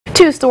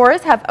Two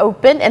stores have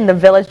opened in the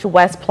Village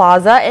West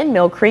Plaza in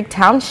Mill Creek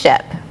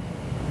Township.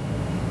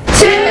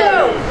 2,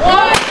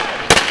 1.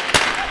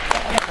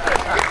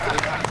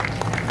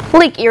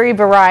 Lake Erie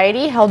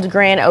Variety held a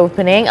grand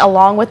opening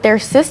along with their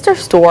sister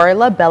store,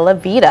 La Bella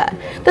Vita.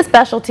 The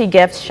specialty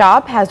gift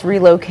shop has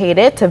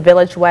relocated to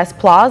Village West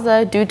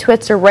Plaza due to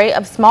its array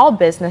of small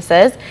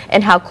businesses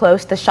and how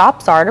close the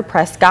shops are to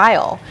Presque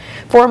Isle.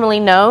 Formerly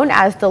known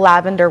as the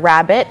Lavender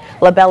Rabbit,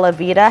 La Bella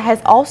Vita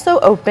has also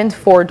opened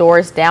 4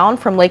 doors down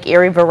from Lake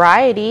Erie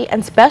Variety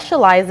and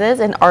specializes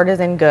in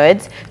artisan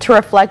goods to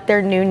reflect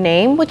their new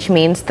name, which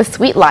means the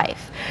sweet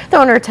life. The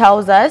owner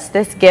tells us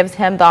this gives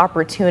him the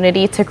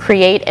opportunity to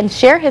create and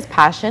share his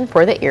passion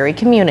for the Erie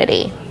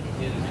community.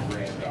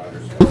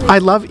 I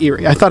love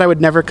Erie. I thought I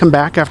would never come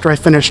back after I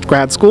finished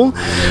grad school,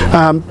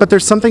 but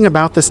there's something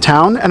about this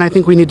town, and I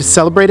think we need to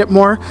celebrate it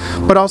more,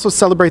 but also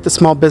celebrate the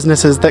small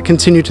businesses that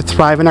continue to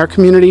thrive in our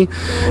community.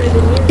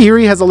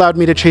 Erie has allowed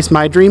me to chase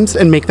my dreams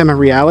and make them a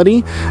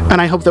reality,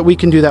 and I hope that we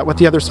can do that with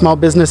the other small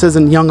businesses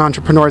and young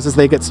entrepreneurs as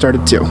they get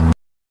started too.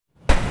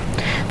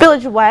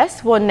 Village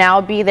West will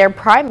now be their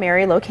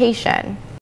primary location.